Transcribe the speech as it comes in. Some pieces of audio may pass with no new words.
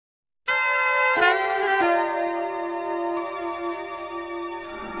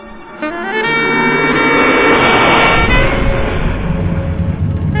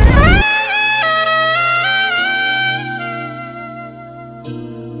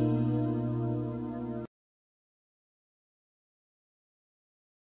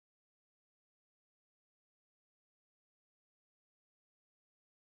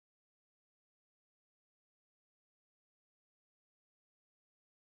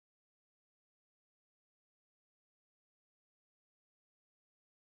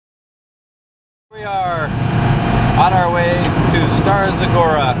We are on our way to Stars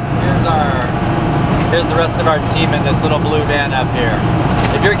Agora. Here's the rest of our team in this little blue van up here.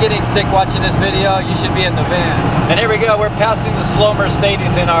 If you're getting sick watching this video, you should be in the van. And here we go, we're passing the slow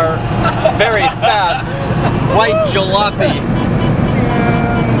Mercedes in our very fast white jalopy.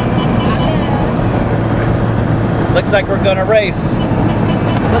 Looks like we're gonna race.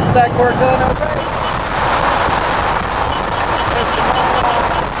 Looks like we're gonna race.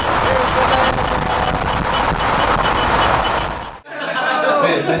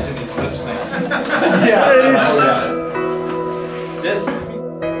 Pay attention, these lip sync. Yeah, it is. This.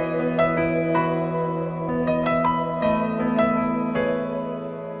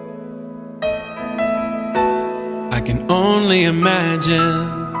 I can only imagine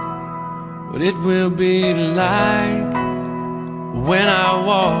what it will be like when I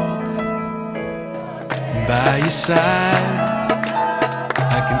walk by your side.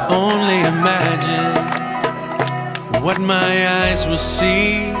 I can only imagine what my eyes will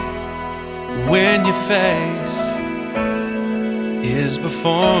see when your face is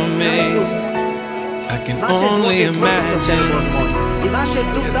before me. I can only imagine.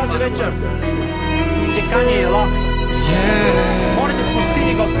 Yeah.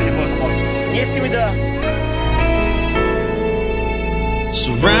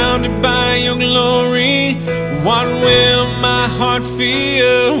 Surrounded by your glory, what will my heart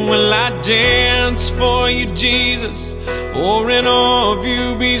feel? Will I dance for you, Jesus? Or in awe of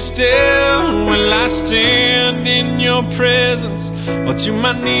you be still? Will I stand in your presence? Or to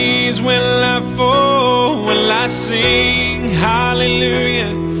my knees will I fall? Will I sing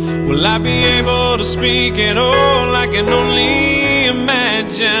hallelujah? Will I be able to speak at all? I can only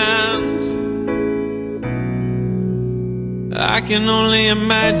imagine. I can only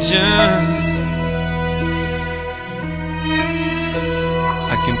imagine.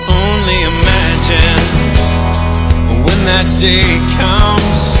 I can only imagine when that day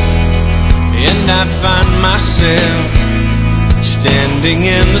comes and I find myself standing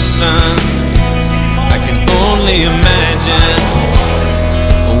in the sun. I can only imagine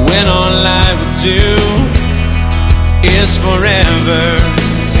when all I would do is forever,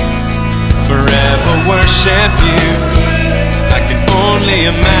 forever worship you. I can only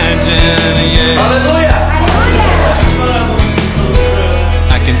imagine, yeah. Hallelujah!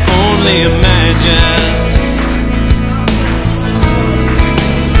 I can only imagine.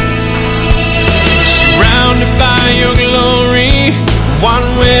 Surrounded by your glory, what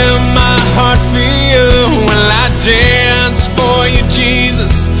will my heart feel? Will I dance for you,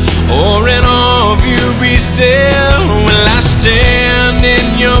 Jesus? Or in awe of you be still? Will I stand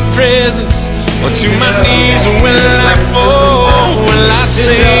in your presence? Or to my knees will I fall? Will I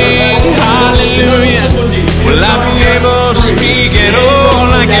sing hallelujah? Will I be able to speak at all?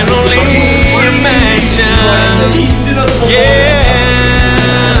 I can only imagine. Yeah,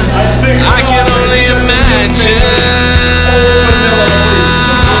 I can only imagine.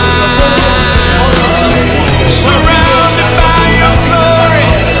 Surrounded by your glory,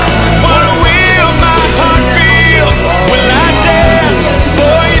 what will my heart feel? Will I dance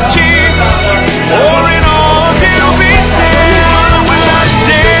for you, Jesus? Or in all you be still? Will I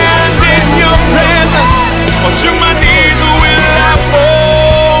stand in your presence? Or to my knees will I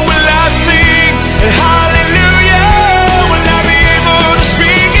fall? Will I sing hallelujah? Will I be able to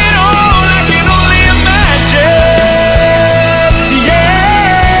speak at all? I can only imagine. Yeah,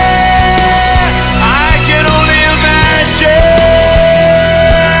 I can only imagine.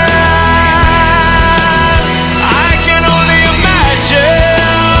 I can only imagine.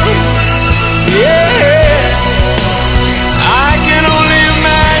 Yeah, I can only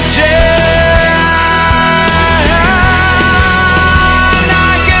imagine.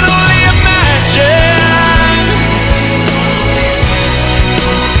 I can only imagine.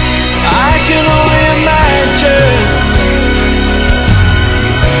 I can only imagine.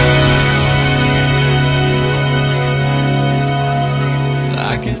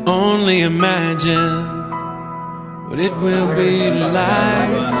 I can only imagine what it will be like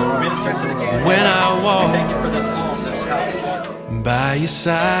when I walk by your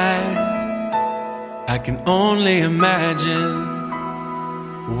side. I can only imagine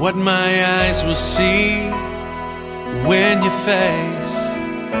what my eyes will see when your face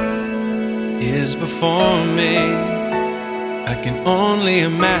is before me. I can only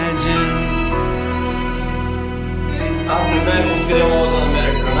imagine.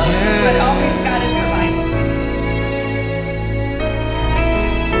 But always God is providing.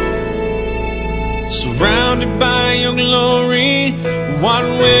 Surrounded by your glory, what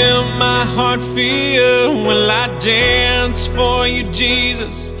will my heart feel? Will I dance for you,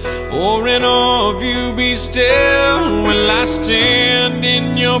 Jesus? or in awe of you be still? Will I stand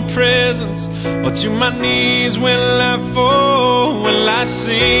in your presence, or to my knees will I fall? Will I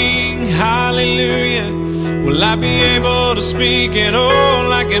sing hallelujah? Will I be able to speak at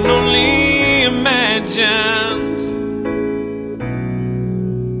all? I can only imagine.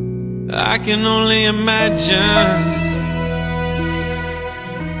 I can only imagine.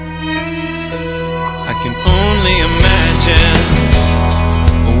 I can only imagine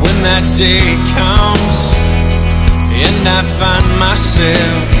when that day comes and I find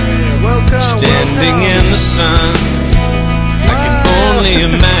myself standing in the sun. I can only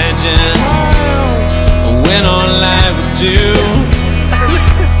imagine when all I would do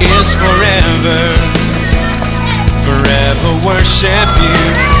is forever, forever worship you.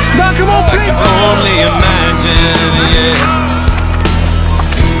 I can only imagine, yeah.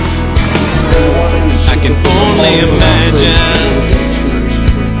 I can only imagine.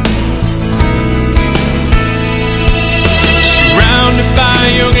 Surrounded by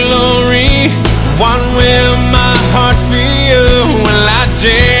your glory, what will my heart feel? Will I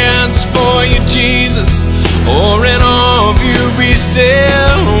dance for you, Jesus, or in awe of you be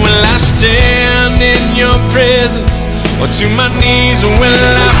still? Will I stand in your presence, or to my knees will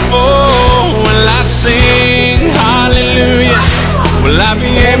I fall? Will I sing hallelujah? Will I be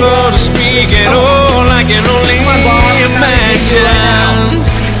able to speak at all? I can only imagine.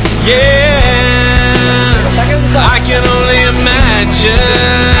 Yeah, I can only imagine.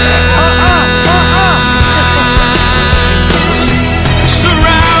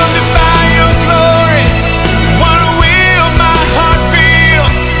 Surrounded by your glory, what will my heart feel?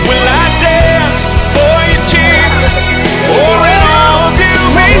 Will I dance for you, Jesus, or in awe of you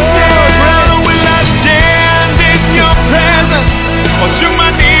be still? Will I stand in your presence, or to my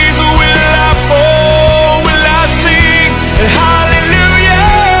knees will I fall? Will I sing hallelujah?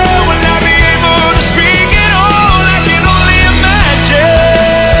 Will I be able to speak at all? I can only imagine.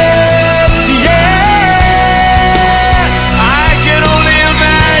 Yeah, I can only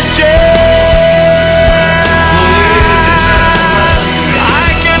imagine. I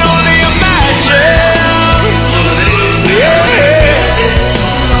can only imagine. Yeah,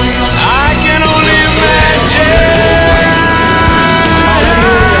 I can only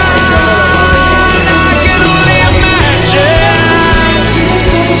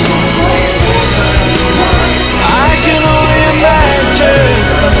imagine.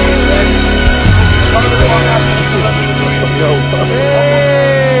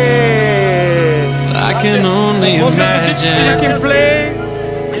 I can only imagine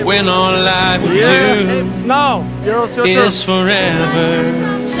when all I would do is forever,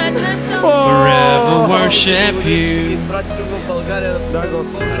 forever worship you.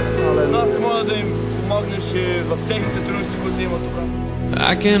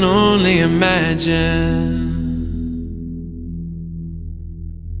 I can only imagine.